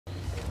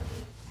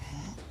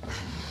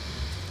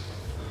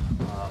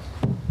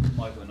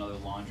Michael, another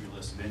laundry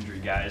list of injury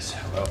guys.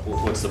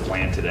 What's the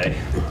plan today?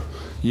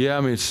 Yeah, I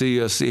mean, see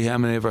how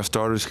many of our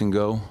starters can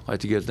go. I'd like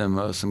to get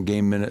them some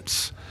game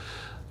minutes.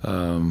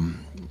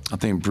 I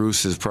think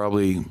Bruce is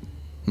probably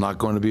not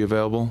going to be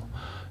available.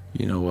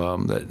 You know,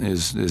 that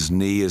his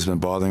knee has been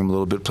bothering him a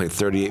little bit. Played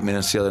 38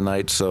 minutes the other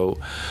night, so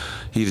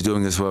he's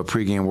doing his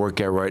pregame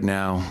workout right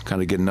now.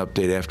 Kind of get an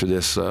update after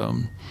this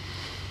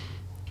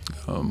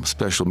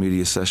special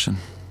media session.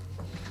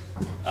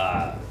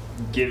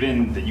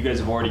 Given that you guys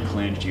have already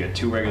clinched, you got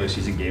 2 regular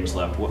season games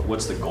left,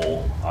 what's the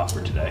goal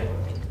for today?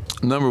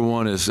 Number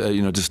one is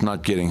just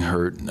not getting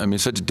hurt. I mean,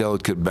 it's such a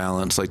delicate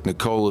balance. Like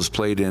Nicole has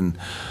played in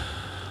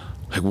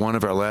like one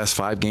of our last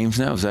 5 games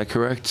now. Is that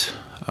correct?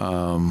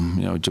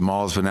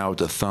 Jamal's been out with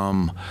the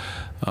thumb.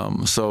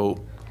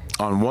 So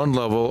on one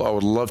level, I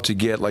would love to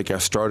get like our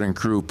starting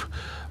group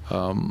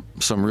some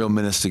real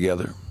minutes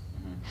together.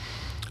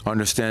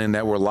 Understanding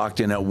that we're locked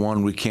in at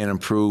 1, we can't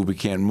improve, we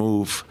can't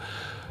move.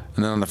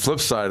 And then on the flip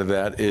side of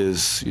that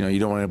is, you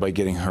don't want anybody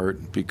getting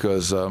hurt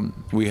because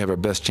we have our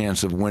best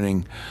chance of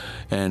winning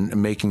and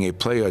making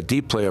a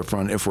deep play up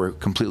front if we're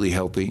completely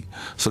healthy.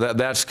 So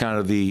that's kind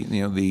of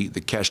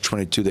the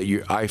catch-22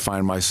 that I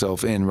find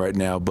myself in right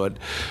now. But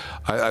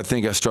I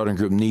think our starting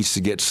group needs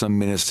to get some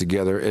minutes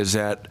together. Is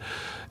that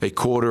a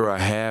quarter, a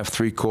half,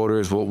 3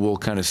 quarters? We'll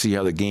kind of see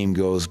how the game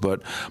goes.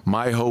 But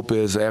my hope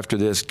is after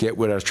this, get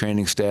with our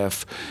training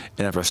staff,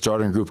 and if our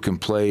starting group can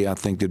play, I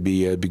think it'd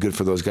be good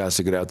for those guys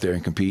to get out there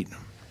and compete.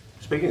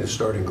 Speaking of the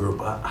starting group,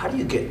 how do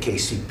you get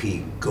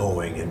KCP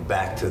going and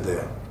back to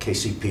the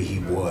KCP he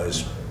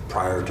was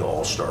prior to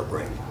All-Star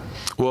break?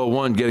 Well,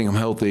 one, getting him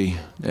healthy,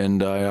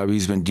 and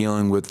he's been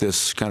dealing with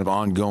this kind of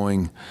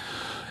ongoing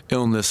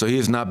illness, so he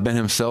has not been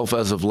himself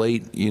as of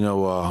late,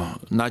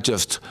 not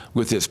just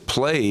with his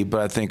play,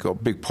 but I think a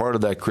big part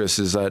of that, Chris,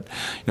 is that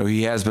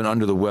he has been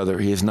under the weather.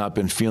 He has not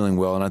been feeling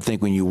well, and I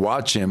think when you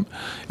watch him,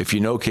 if you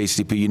know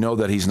KCP, you know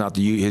that he's not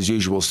his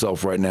usual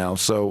self right now.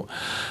 So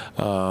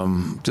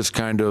just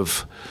kind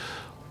of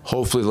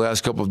hopefully the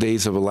last couple of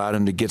days have allowed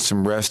him to get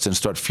some rest and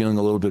start feeling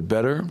a little bit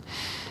better.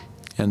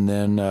 And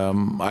then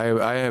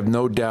I have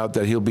no doubt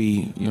that he'll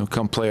be,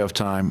 come playoff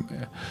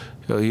time,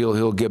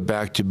 he'll get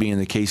back to being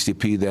the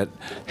KCP that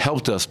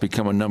helped us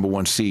become a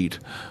 #1 seed,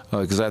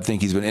 because I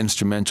think he's been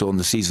instrumental in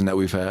the season that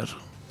we've had.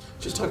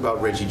 Just talk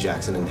about Reggie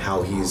Jackson and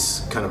how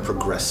he's kind of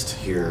progressed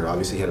here.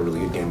 Obviously, he had a really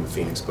good game with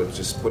Phoenix, but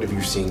just what have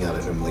you seen out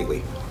of him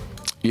lately?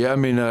 Yeah, I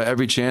mean,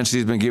 every chance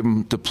he's been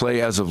given to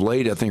play as of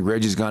late, I think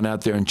Reggie's gone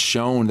out there and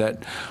shown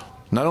that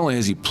not only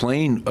has he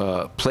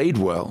played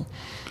well,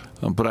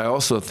 but I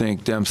also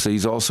think Dempsey,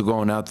 he's also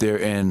going out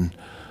there and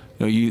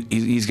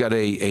he's got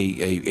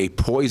a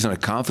poise and a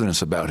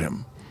confidence about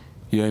him.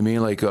 You know what I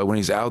mean? Like when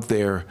he's out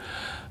there,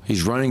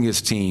 he's running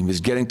his team,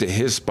 he's getting to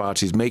his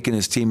spots, he's making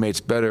his teammates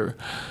better.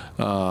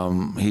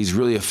 He's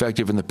really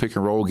effective in the pick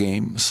and roll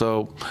game.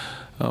 So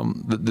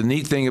the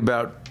neat thing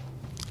about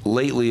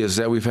lately is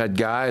that we've had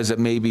guys that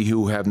maybe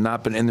who have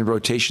not been in the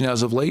rotation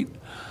as of late,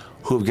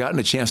 who have gotten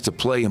a chance to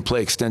play and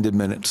play extended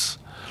minutes.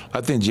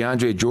 I think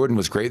DeAndre Jordan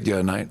was great the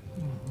other night.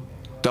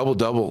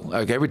 Double-double.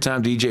 Like every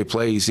time DJ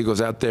plays, he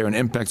goes out there and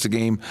impacts the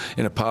game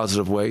in a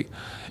positive way,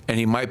 and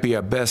he might be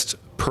our best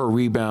per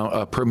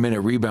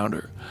minute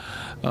rebounder.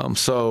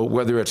 So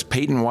whether it's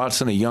Peyton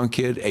Watson, a young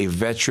kid, a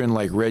veteran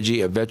like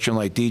Reggie, a veteran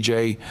like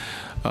DJ,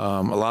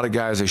 a lot of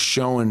guys are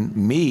showing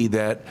me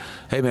that,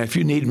 hey man, if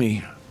you need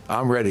me,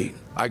 I'm ready.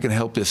 I can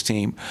help this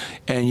team.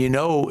 And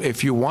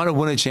if you want to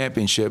win a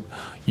championship,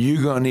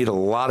 you're going to need a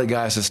lot of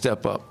guys to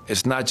step up.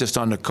 It's not just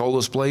on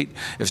Nicola's plate.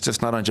 It's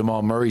just not on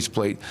Jamal Murray's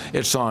plate.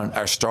 It's on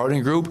our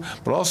starting group,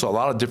 but also a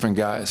lot of different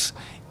guys.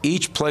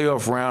 Each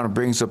playoff round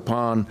brings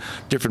upon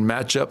different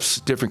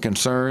matchups, different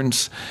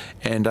concerns,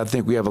 and I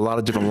think we have a lot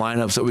of different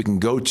lineups that we can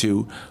go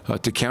to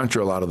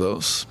counter a lot of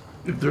those.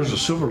 If there's a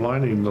silver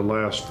lining in the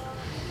last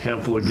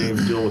handful of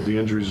games dealing with the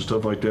injuries and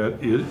stuff like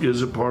that,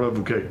 is it part of,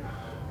 okay,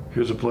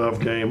 here's a playoff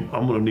game,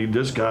 I'm going to need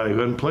this guy who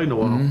hasn't played in a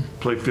while,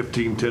 play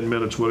 15, 10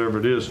 minutes, whatever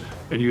it is,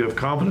 and you have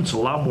confidence in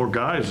a lot more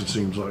guys, it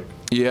seems like.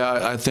 Yeah,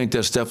 I think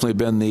that's definitely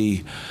been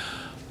the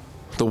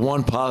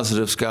one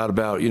positive, Scott,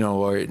 about,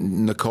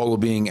 Nicola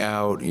being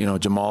out,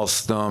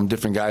 Jamal's thumb,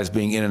 different guys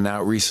being in and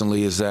out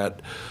recently, is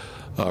that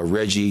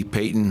Reggie,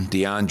 Peyton,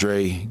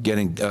 DeAndre,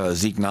 getting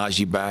Zeke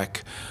Naji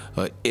back,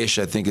 Ish,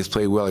 I think, has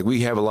played well. Like,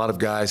 we have a lot of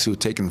guys who have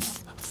taken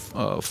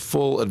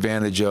full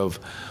advantage of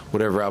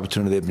whatever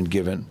opportunity they've been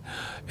given.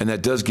 And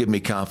that does give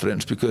me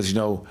confidence because,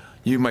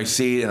 you might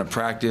see it in a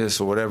practice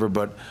or whatever,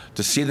 but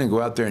to see them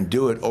go out there and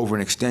do it over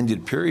an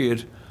extended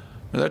period,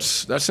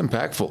 that's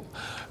impactful.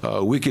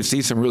 We could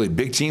see some really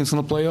big teams in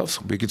the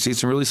playoffs. We could see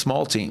some really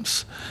small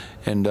teams.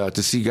 And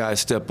to see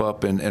guys step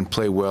up and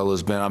play well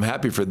has been, I'm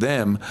happy for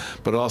them,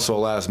 but it also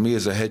allows me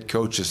as a head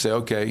coach to say,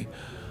 okay,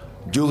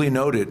 duly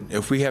noted,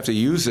 if we have to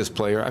use this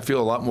player, I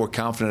feel a lot more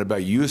confident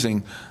about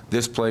using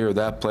this player,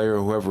 that player,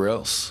 or whoever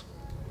else.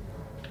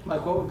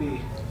 Mike, what would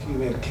be, if you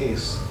made a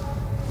case,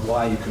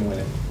 why you can win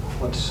it?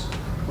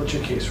 What's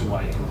your case for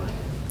why you can win it?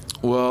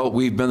 Well,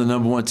 we've been the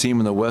 #1 team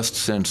in the West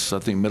since, I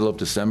think, middle of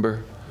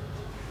December.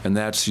 and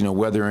that's, you know,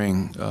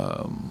 weathering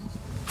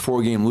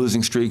 4-game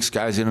losing streaks,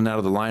 guys in and out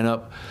of the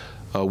lineup.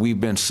 We've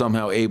been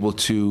somehow able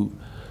to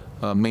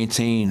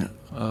maintain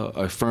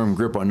a firm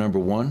grip on number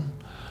one.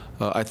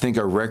 I think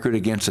our record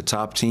against the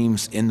top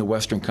teams in the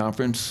Western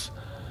Conference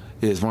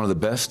is one of the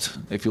best.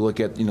 If you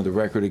look at, you know, the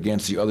record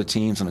against the other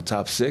teams in the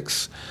top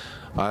 6,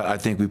 I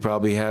think we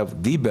probably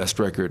have the best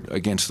record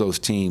against those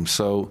teams.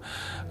 So,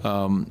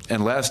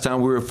 and last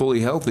time we were fully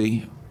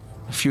healthy,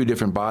 a few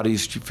different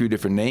bodies, a few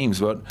different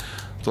names, but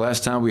the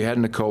last time we had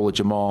Nicole,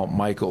 Jamal,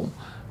 Michael,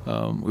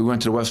 we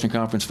went to the Western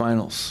Conference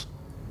Finals.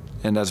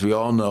 And as we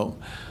all know,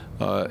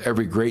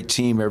 every great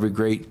team, every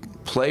great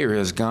player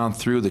has gone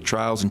through the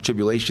trials and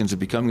tribulations of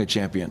becoming a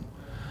champion.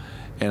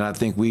 And I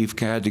think we've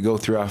had to go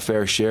through our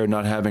fair share,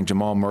 not having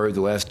Jamal Murray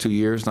the last 2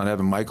 years, not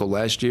having Michael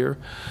last year.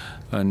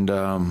 And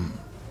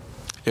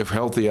if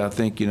healthy, I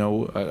think, you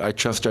know, I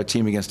trust our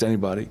team against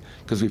anybody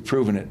because we've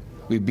proven it.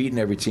 We've beaten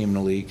every team in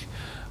the league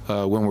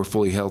when we're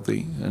fully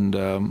healthy. And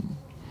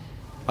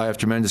I have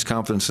tremendous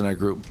confidence in that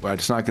group. But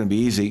it's not going to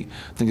be easy.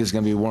 I think it's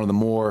going to be one of the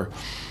more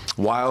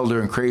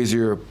wilder and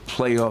crazier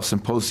playoffs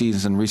and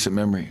postseasons in recent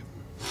memory.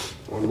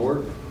 One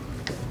more?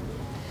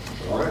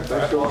 All right,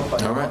 thanks, Joel.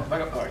 All right.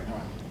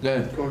 Go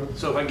ahead.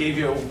 So if I gave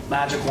you a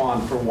magic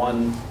wand for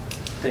one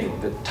thing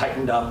that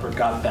tightened up or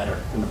got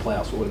better in the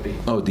playoffs, what would it be?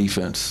 Oh,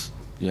 defense.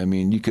 Yeah, I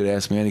mean, you could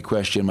ask me any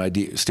question. My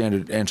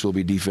standard answer will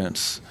be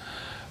defense.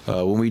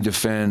 When we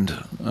defend,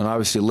 and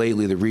obviously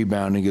lately the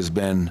rebounding has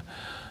been,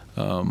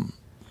 and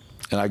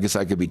I guess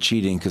I could be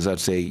cheating because I'd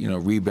say, you know,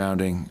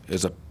 rebounding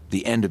is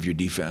the end of your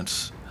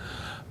defense.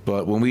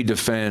 But when we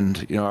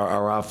defend, you know,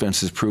 our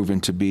offense has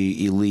proven to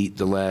be elite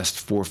the last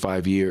 4 or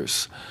 5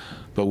 years.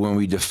 But when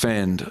we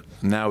defend,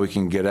 now we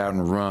can get out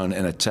and run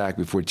and attack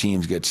before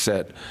teams get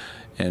set.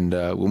 And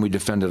when we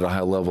defend at a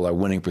high level, our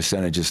winning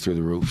percentage is through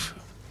the roof.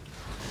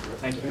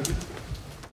 Thank you.